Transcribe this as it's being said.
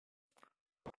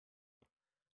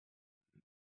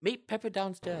Meet Pepper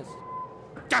downstairs.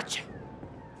 Gotcha!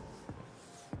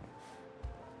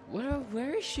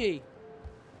 Where is she?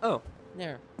 Oh,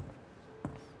 there.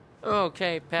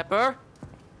 Okay, Pepper.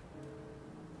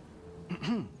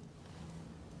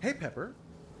 Hey, Pepper.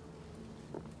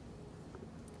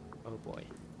 Oh boy.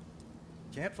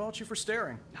 Can't fault you for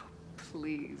staring.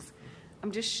 Please.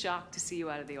 I'm just shocked to see you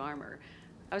out of the armor.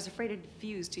 I was afraid it'd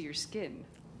fuse to your skin.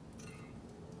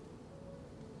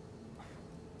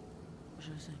 What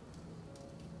should I say?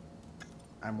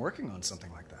 I'm working on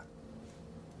something like that.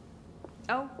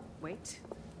 Oh, wait.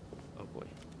 Oh boy.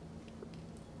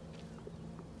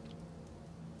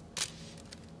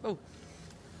 Oh.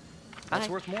 That's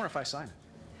Hi. worth more if I sign it.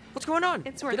 What's going on?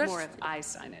 It's worth Did more if I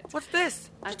sign it. What's this?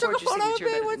 I You took a forged your photo of signature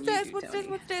me. better What's than you this? do, What's this? Tony.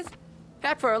 What's this?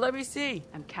 Pepper, let me see.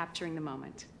 I'm capturing the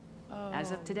moment. Oh.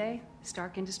 As of today,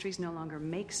 Stark Industries no longer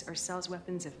makes or sells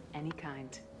weapons of any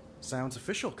kind. Sounds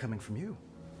official coming from you.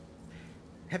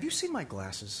 Have you seen my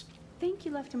glasses? Think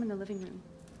you left them in the living room.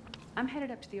 I'm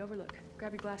headed up to the Overlook.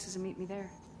 Grab your glasses and meet me there.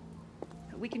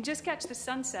 We can just catch the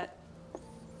sunset.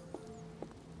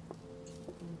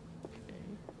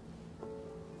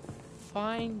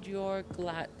 Find your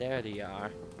There they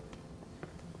are.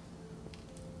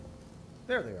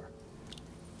 There they are.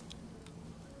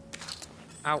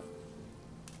 Ow.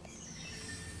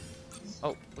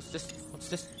 Oh, what's this? What's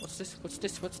this? What's this? What's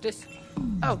this? What's this?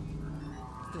 Oh!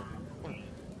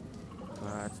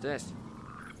 What's this?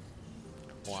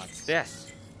 What's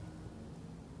this?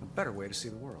 A better way to see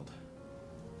the world.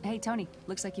 Hey, Tony.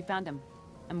 Looks like you found him.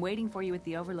 I'm waiting for you at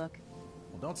the Overlook.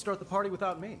 Well, don't start the party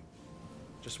without me.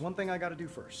 Just one thing I gotta do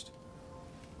first.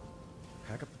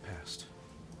 Pack up the past.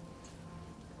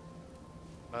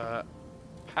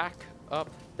 Pack up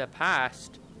the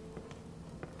past.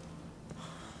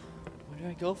 Where do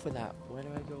I go for that? Where do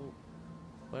I go?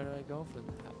 Where do I go for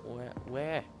that?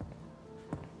 Where?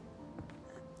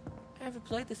 I haven't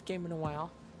played this game in a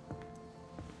while.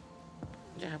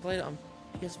 Yeah, I played it on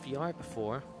PSVR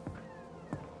before.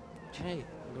 Okay,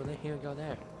 go there, here, go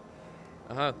there.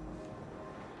 Uh-huh.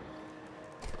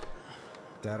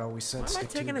 Dad always said What am I stick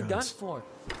to taking your a gun guns. for?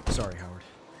 Sorry, Howard.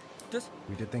 Just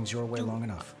We did things your way Dude. long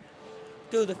enough.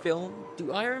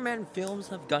 do Iron Man films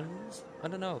have guns? I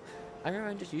don't know. Iron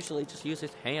Man just usually just use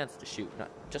his hands to shoot,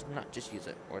 not just use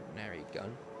an ordinary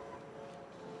gun.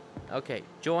 Okay,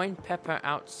 join Pepper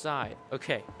outside.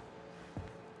 Okay.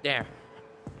 There.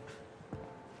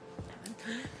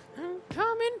 I'm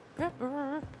coming,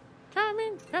 Pepper.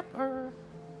 Coming, Pepper.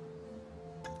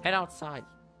 Head outside.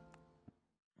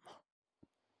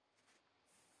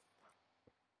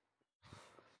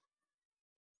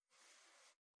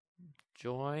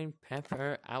 Join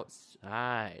Pepper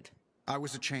outside. I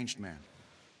was a changed man.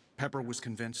 Pepper was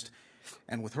convinced,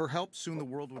 and with her help, soon the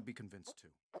world would be convinced too.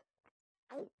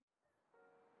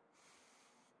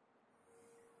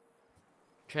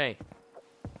 Okay.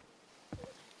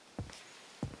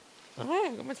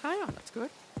 Oh, I got my tie on. That's good.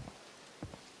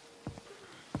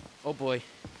 Oh boy,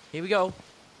 here we go.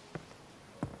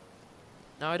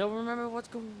 Now I don't remember what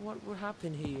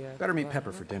happened here. Better meet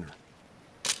Pepper for dinner.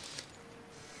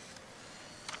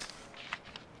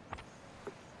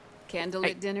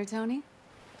 Candlelit dinner, Tony?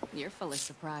 You're full of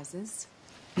surprises.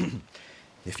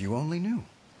 If you only knew.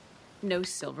 No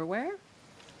silverware?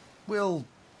 We'll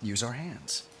use our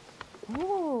hands.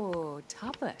 Ooh,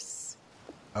 tapas.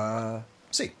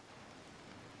 See.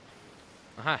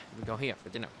 Aha, we go here for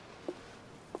dinner.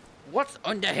 What's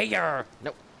under here?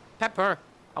 No, Pepper,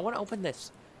 I want to open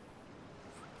this.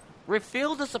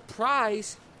 Reveal the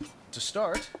surprise. To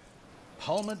start,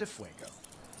 Palma de Fuego.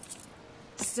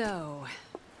 So,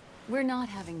 we're not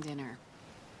having dinner.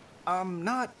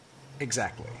 Not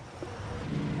exactly.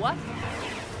 What?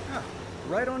 Huh,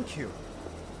 right on cue.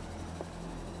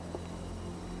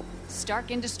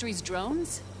 Stark Industries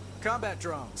drones? Combat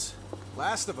drones.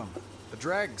 Last of them. The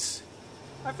dregs.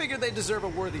 I figured they deserve a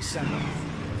worthy send-off.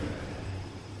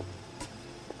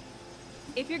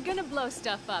 If you're gonna blow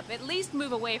stuff up, at least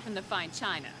move away from the fine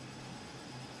china.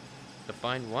 To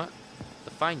find what?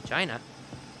 To find China.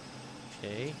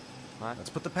 Okay. What? Let's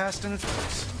put the past in its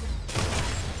place.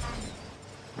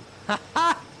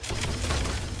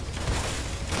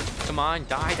 Come on,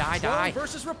 die, die, Storm die.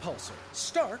 versus Repulsor.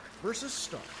 Stark versus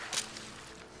Stark.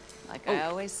 Like I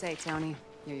always say, Tony,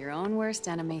 you're your own worst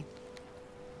enemy.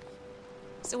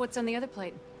 So what's on the other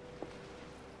plate?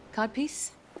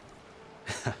 Codpiece?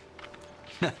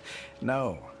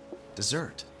 No.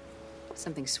 Dessert.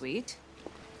 Something sweet?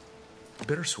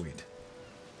 Bittersweet.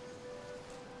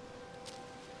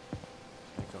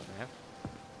 We go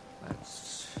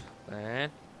there.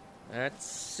 Let's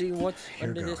see what's Here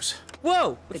under goes. this.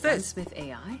 Whoa! The What's this? Gunsmith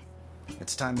AI?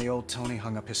 It's time the old Tony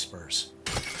hung up his spurs.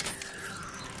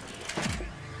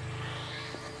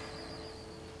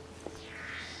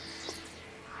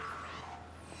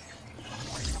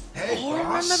 Hey, Oh, I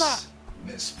remember that.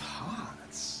 Miss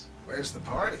Potts. Where's the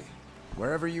party?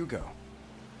 Wherever you go.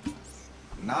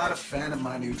 Not a fan of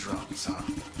my new drums, huh?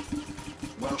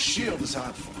 Well, S.H.I.E.L.D. is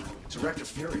hot for it. Director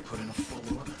Fury put in a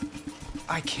full order.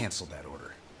 I canceled that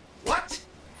order. What?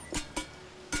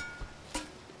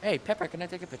 Hey, Pepper, can I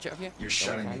take a picture of you? You're Don't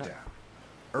shutting me mind down. that.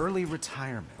 Early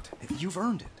retirement. You've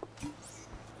earned it.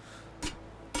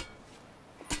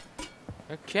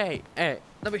 Okay, let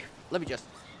me just.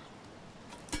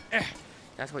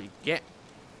 That's what you get.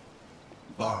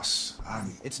 Boss,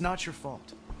 It's not your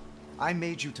fault. I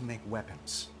made you to make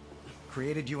weapons.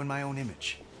 Created you in my own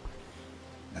image.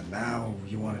 And now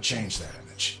you want to change that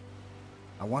image.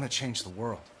 I want to change the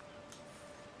world.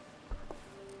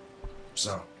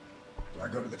 So, do I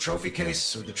go to the trophy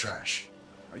case or the trash?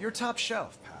 You're top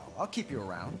shelf, pal. I'll keep you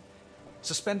around.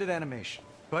 Suspended animation,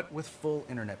 but with full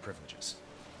internet privileges.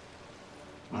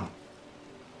 Well,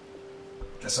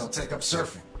 guess I'll take up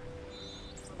surfing.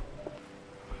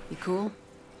 You cool?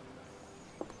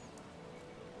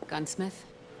 Gunsmith?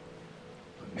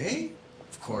 Me?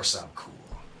 Of course I'm cool.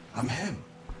 I'm him.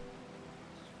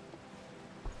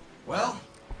 Well,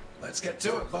 let's get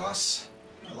to it, boss.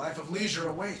 A life of leisure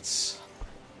awaits.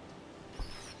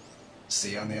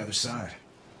 See you on the other side.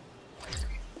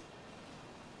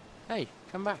 Hey,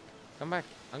 come back. Come back.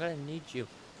 I'm gonna need you.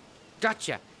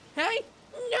 Gotcha. Hey!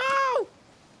 No!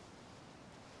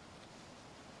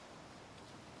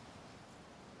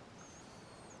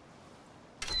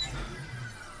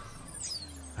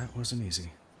 That wasn't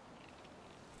easy.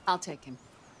 I'll take him.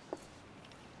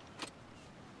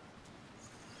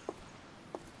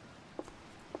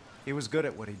 He was good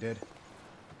at what he did.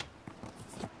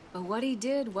 But what he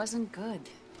did wasn't good.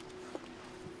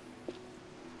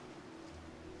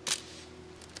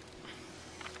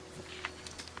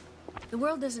 The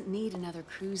world doesn't need another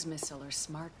cruise missile or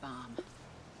smart bomb.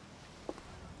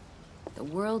 The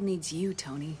world needs you,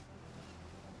 Tony.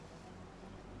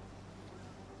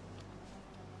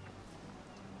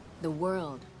 The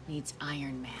world needs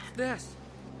Iron Man. This.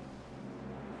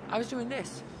 I was doing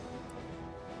this.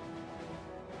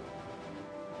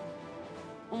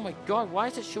 Oh my god, why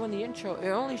is it showing the intro? It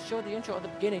only showed the intro at the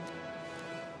beginning.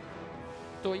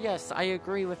 So yes, I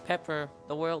agree with Pepper.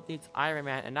 The world needs Iron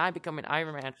Man, and I become an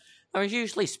Iron Man. I was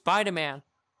usually Spider-Man,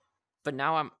 but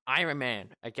now I'm Iron Man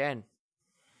again.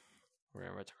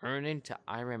 We're returning to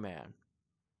Iron Man.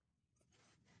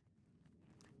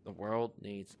 The world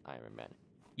needs Iron Man.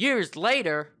 Years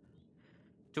later,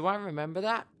 do I remember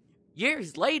that?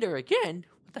 Years later again?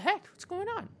 What the heck? What's going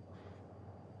on?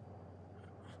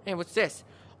 Hey, what's this?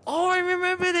 Oh, I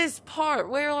remember this part.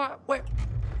 Where? I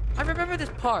remember this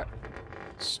part.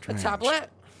 Strange. A tablet.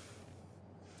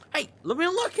 Hey, let me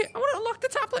unlock it. I want to unlock the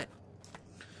tablet.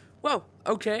 Whoa.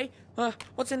 Okay.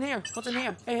 What's in here? What's in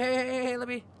here? Hey, let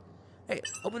me. Hey,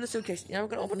 open the suitcase. Yeah, I'm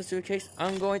gonna open the suitcase.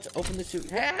 I'm going to open the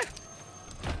suit. Ah!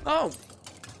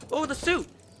 Oh, the suit.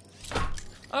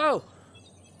 Oh,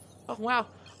 wow.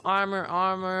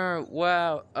 Armor.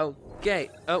 Wow. Okay.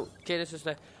 This is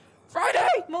the Friday.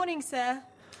 Morning, sir.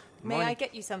 May Morning. I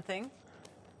get you something?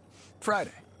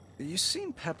 Friday. You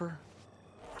seen Pepper?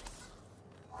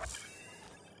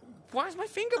 Why is my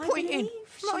finger I pointing?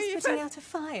 believe she's putting out a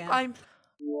fire. I'm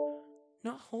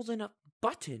not holding a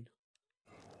button.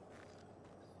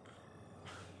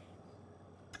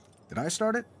 Did I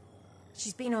start it?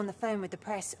 She's been on the phone with the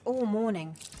press all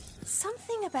morning.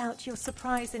 Something about your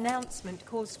surprise announcement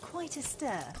caused quite a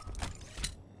stir.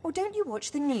 Or don't you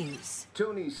watch the news?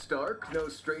 Tony Stark, no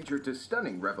stranger to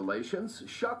stunning revelations,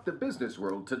 shocked the business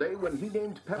world today when he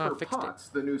named Pepper fixed it. Potts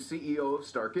the new CEO of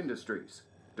Stark Industries.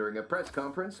 During a press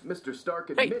conference, Mr. Stark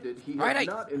Hey, admitted he had Friday.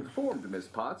 not informed Ms.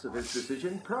 Potts of his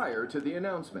decision prior to the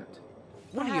announcement.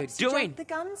 What Perhaps are you doing? jumped the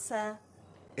gun, sir.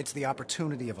 It's the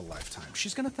opportunity of a lifetime.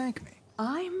 She's gonna thank me.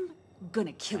 I'm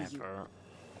gonna kill you. Pepper.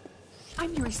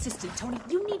 I'm your assistant, Tony.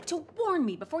 You need to warn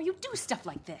me before you do stuff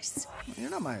like this. You're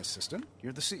not my assistant.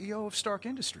 You're the CEO of Stark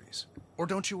Industries. Or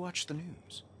don't you watch the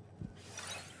news?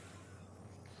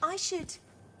 I'm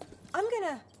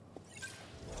gonna...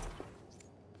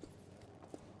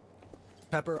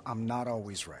 Pepper, I'm not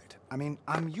always right. I mean,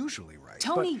 I'm usually right.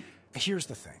 Tony! But here's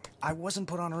the thing. I wasn't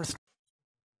put on Earth.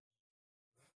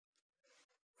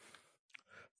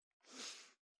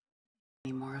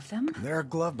 Any more of them? There are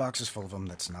glove boxes full of them.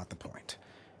 That's not the point.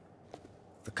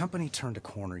 The company turned a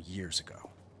corner years ago.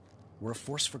 We're a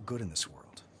force for good in this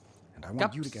world. And I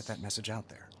want you to get that message out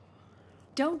there.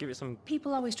 Don't Give it some.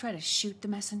 people always try to shoot the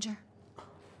messenger?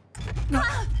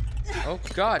 Oh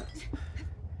God.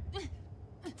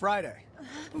 Friday,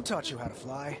 who taught you how to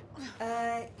fly?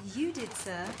 You did,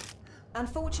 sir.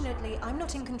 Unfortunately, I'm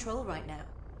not in control right now.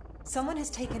 Someone has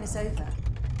taken us over.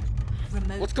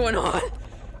 Remote. What's going on?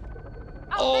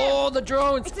 Oh, the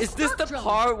drones! It's a Is this the spark drone.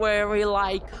 part where we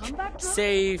like Combat drone?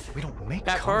 save We don't make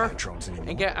Pepper combat drones anymore.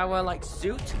 and get our like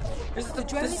suit? This is The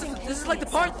drone this is is encasing like the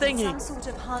part itself in thingy. some sort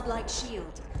of hard-like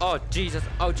shield. Oh Jesus!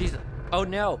 Oh Jesus! Oh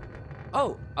no!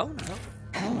 Oh no!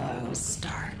 Hello,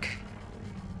 Stark.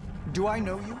 Do I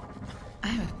know you?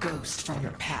 I'm a ghost from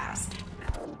your past.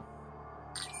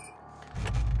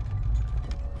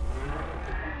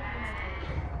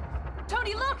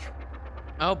 Tony, look!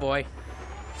 Oh boy!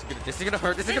 This is gonna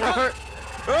hurt! This is gonna hurt!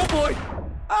 Oh boy!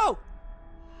 Oh!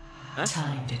 Huh?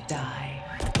 Time to die.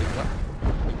 Wait, what?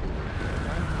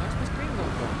 Where's my screen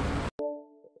going from?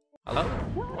 Hello?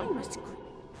 Why is my screen?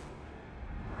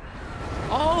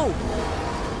 Oh!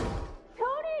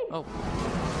 Tony! Oh.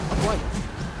 What?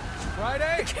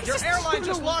 Friday, your airline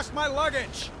just lost my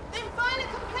luggage. Then file a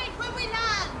complaint when we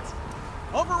land.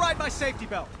 Override my safety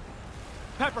belt.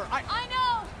 Pepper, I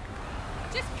know!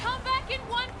 Just come back in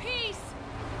one piece!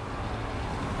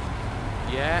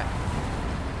 Yeah.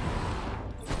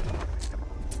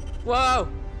 Whoa!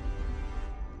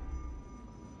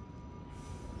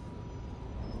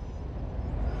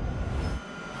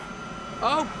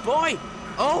 Oh boy!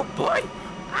 Oh boy!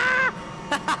 Ah!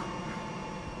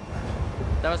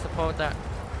 That was the part that.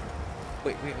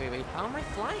 Wait. How am I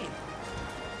flying?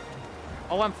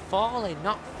 Oh, I'm falling,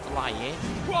 not flying.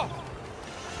 Whoa!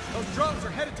 Those drones are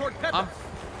headed toward Pepper. I'm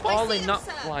falling, him, not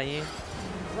sir. flying.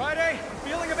 Friday, I'm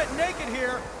feeling a bit naked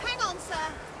here. Hang on, sir.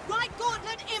 Right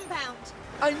gauntlet inbound.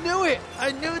 I knew it!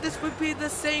 I knew this would be the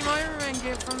same Iron Man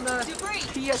game from the Debris,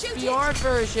 PSVR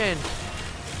version.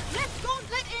 Left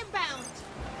gauntlet inbound.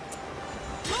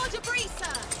 More debris,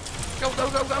 sir. Go!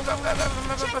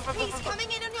 Jet piece coming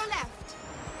in on your left.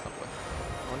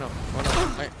 Oh no!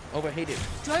 I overheated.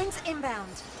 Drones inbound.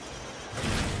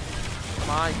 Come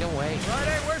on, get away.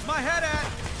 Friday, where's my head at?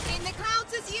 In the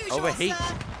clouds as usual, Overheat.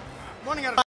 sir. Running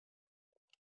out of.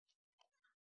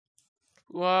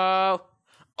 Whoa!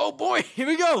 Oh boy, here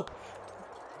we go!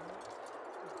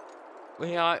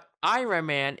 We are Iron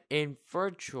Man in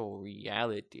virtual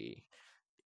reality.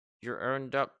 You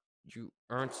earned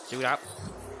suit up.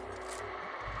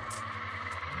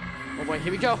 Oh boy,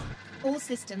 here we go! All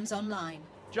systems online.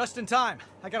 Just in time.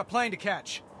 I got a plane to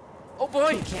catch. Oh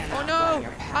boy! cannot Oh no! run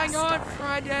your Hang past, on, Stark.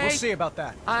 Friday! We'll see about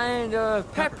that. And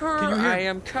Pepper, can you hear I me?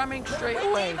 am coming straight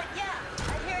away. Yeah,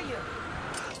 I hear you.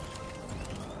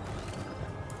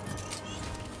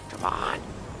 Come on!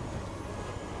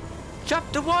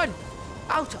 Chapter 1!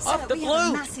 Out Sir, of the we have a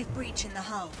blue! massive breach in the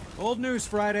hull. Old news,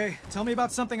 Friday. Tell me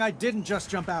about something I didn't just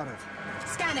jump out of.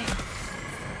 Scanning.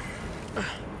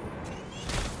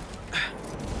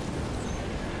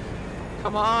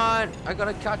 Come on! I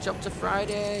gotta catch up to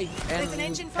Friday and There's an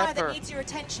engine fire Pepper. that needs your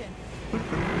attention.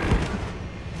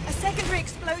 A secondary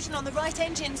explosion on the right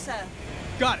engine, sir.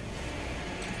 Got it.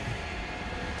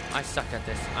 I suck at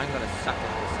this. I'm gonna suck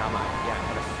at this. How am I? Yeah, I'm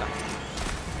gonna suck.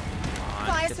 Come on,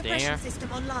 Fire get suppression there.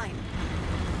 system online.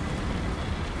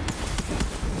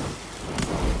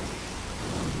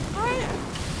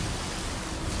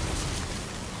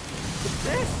 What's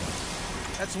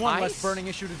this? That's one Ice? less burning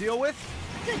issue to deal with.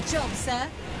 Good job, sir.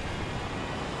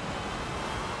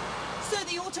 Sir,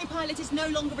 the autopilot is no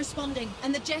longer responding,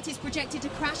 and the jet is projected to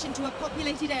crash into a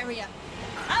populated area.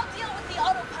 I'll deal with the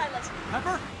autopilot.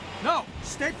 Pepper? No,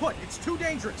 stay put. It's too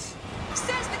dangerous.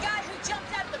 Says the guy who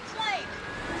jumped out of the plane.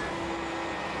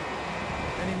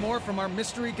 Any more from our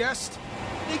mystery guest?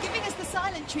 They're giving us the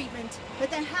silent treatment, but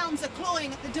their hounds are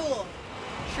clawing at the door.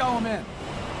 Show him in.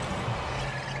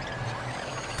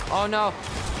 Oh no!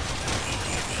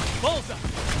 Bullseye.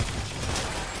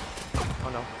 Oh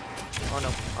no! Oh no!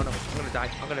 Oh no! I'm gonna die!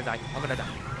 I'm gonna die! I'm gonna die!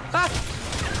 Ah!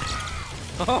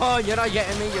 Oh, you're not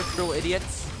getting me, you cruel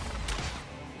idiots!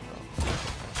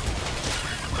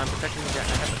 I'm protecting the jet.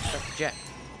 I have to protect the jet.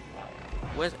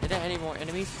 Is there any more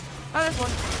enemies? Oh, there's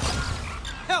one.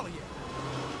 Hell yeah.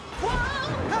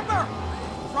 Pepper!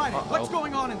 Friday, Uh-oh. what's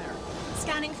going on in there?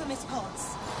 Scanning for Miss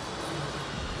Potts.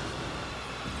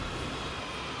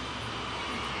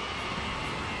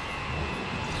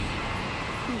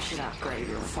 You should upgrade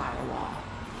your firewall.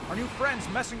 Our new friend's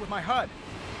messing with my HUD.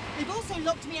 They've also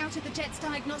locked me out of the jet's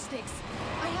diagnostics.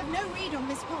 I have no read on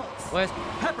Miss Potts. Where's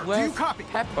Pepper, do where's you copy?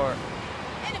 Pepper?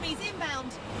 Enemies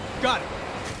inbound. Got it.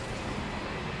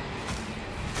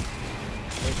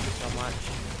 Thank you so much.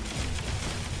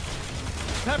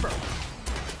 Pepper!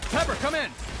 Pepper, come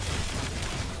in!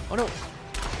 Oh no!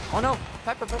 Oh no!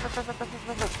 Pepper! Pepper! Pepper! Pepper!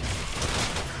 Pepper!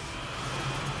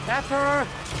 Pepper!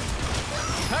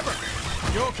 Pepper,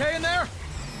 you okay in there?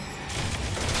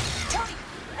 Tony,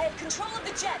 I have control of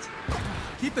the jet.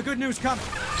 Keep the good news coming.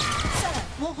 Sir,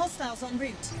 more hostiles en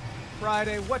route.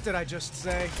 Friday, what did I just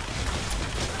say?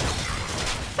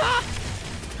 No.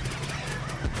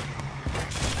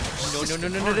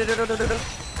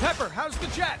 Pepper, how's the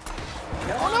jet?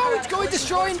 Oh no, it's going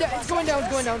destroying. It's going down.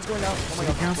 Oh my god, it's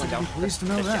Council going down. would be pleased to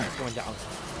know This that. jet's going down.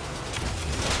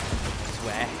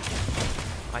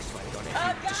 I swear to God.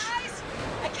 Guys,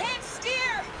 I can't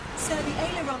steer. Sir, the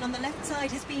aileron on the left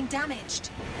side has been damaged.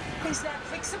 Is that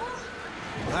fixable?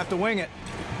 We'll have to wing it.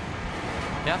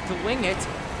 You have to wing it.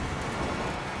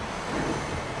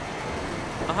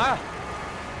 Aha!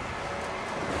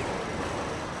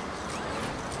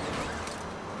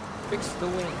 Fix the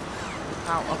wing.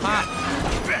 Ow,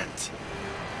 aha! Bent.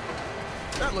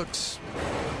 That looks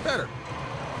better.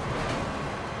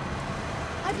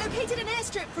 I've located an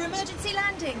airstrip for emergency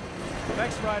landing.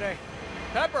 Thanks, Friday.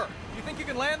 Pepper, you think you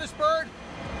can land this bird?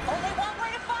 Only one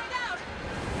way to find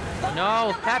out.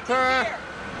 No, Pepper!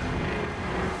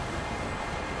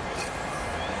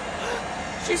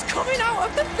 She's coming out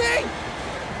of the thing!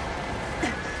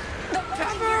 The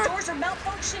landing doors are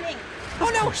malfunctioning. Oh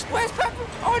no! Where's Pepper?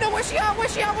 Oh no, where's she at?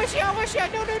 Where's she at?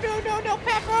 No,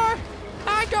 Pepper!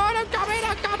 My God, I'm coming!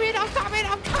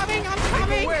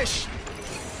 Make a wish.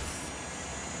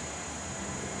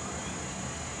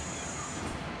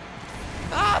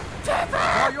 Ah, Pepper!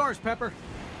 All yours, Pepper.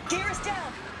 Gear is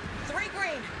down. 3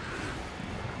 green.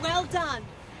 Well done,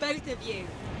 both of you.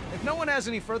 If no one has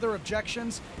any further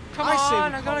objections, Come I say we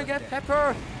on, I'm call gonna it get day.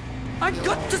 Pepper! I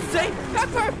got to save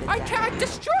Pepper! I can't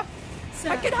destroy! Sir,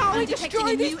 I can hardly I'm detecting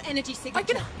destroy a these- new energy I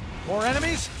signature. can... More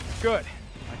enemies? Good.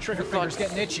 My trigger Oh, God. finger's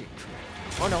getting itchy.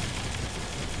 Oh no.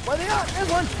 Where they are? There's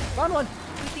one! Found one!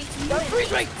 With these new Don't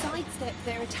freeze me! sidestep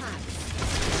their attacks.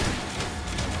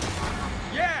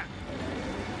 Yeah!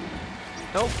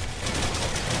 Nope.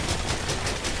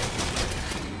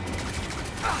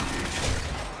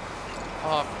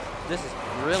 Oh, this is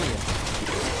brilliant.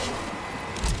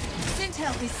 Synth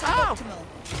health is Ow! suboptimal.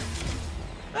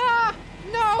 Ah!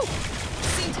 No!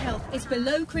 Synth health is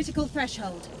below critical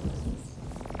threshold.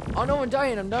 Oh no, I'm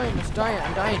dying. Oh,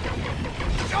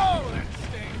 that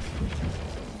stinks.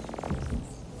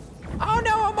 Oh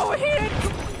no, I'm overheated!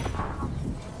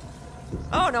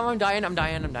 Oh no, I'm dying.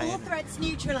 All threats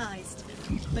neutralized.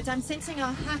 But I'm sensing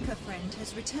our hacker friend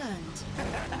has returned.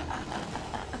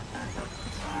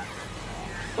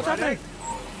 What's happening?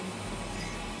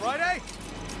 Friday?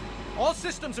 All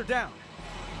systems are down.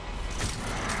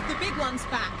 The big one's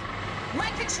back. My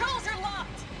controls are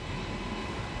locked.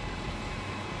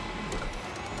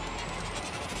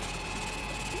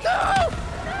 No!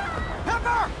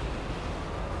 Pepper!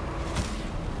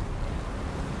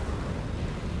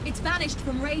 It's vanished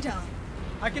from radar.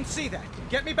 I can see that.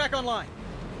 Get me back online.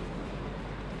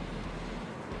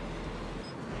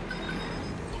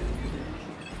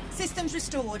 Systems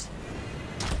restored.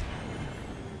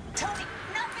 Tony,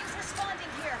 nothing's responding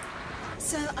here.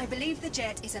 Sir, I believe the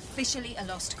jet is officially a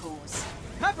lost cause.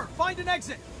 Pepper, find an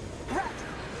exit! Right.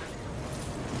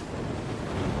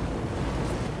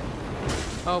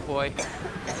 Oh boy. The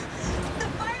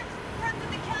fire's front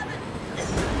of the cabin.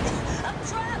 I'm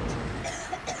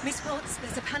trapped. Miss Potts,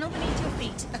 there's a panel beneath your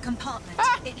feet, a compartment.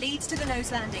 Ah! It leads to the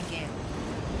nose landing gear.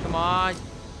 Come on.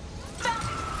 Found it!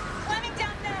 Climbing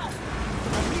down now!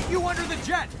 I'll meet you under the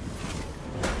jet!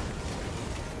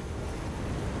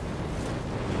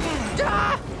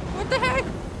 Ah! What the heck?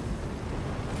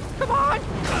 Come on!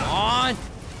 Come on!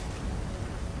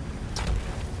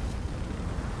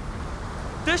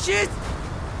 There she is!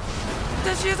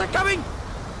 There she is! I'm coming!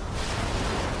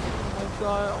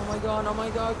 Oh my god, oh my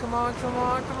god, come on,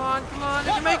 I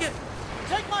can make it!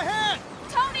 Take my hand!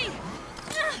 Tony!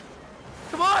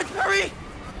 Come on, hurry!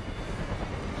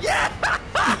 Yeah!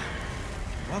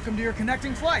 Welcome to your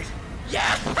connecting flight.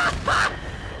 Yeah!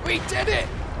 We did it!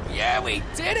 Yeah, we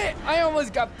did it! I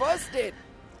almost got busted!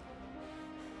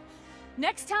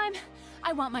 Next time,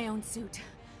 I want my own suit.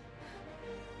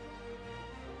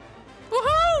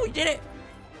 Woohoo! We did it!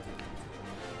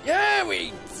 Yeah,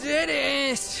 we did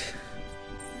it!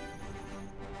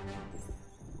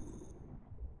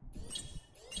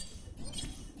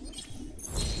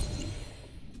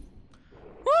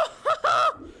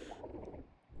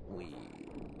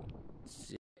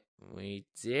 We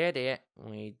did it.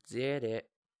 We did it.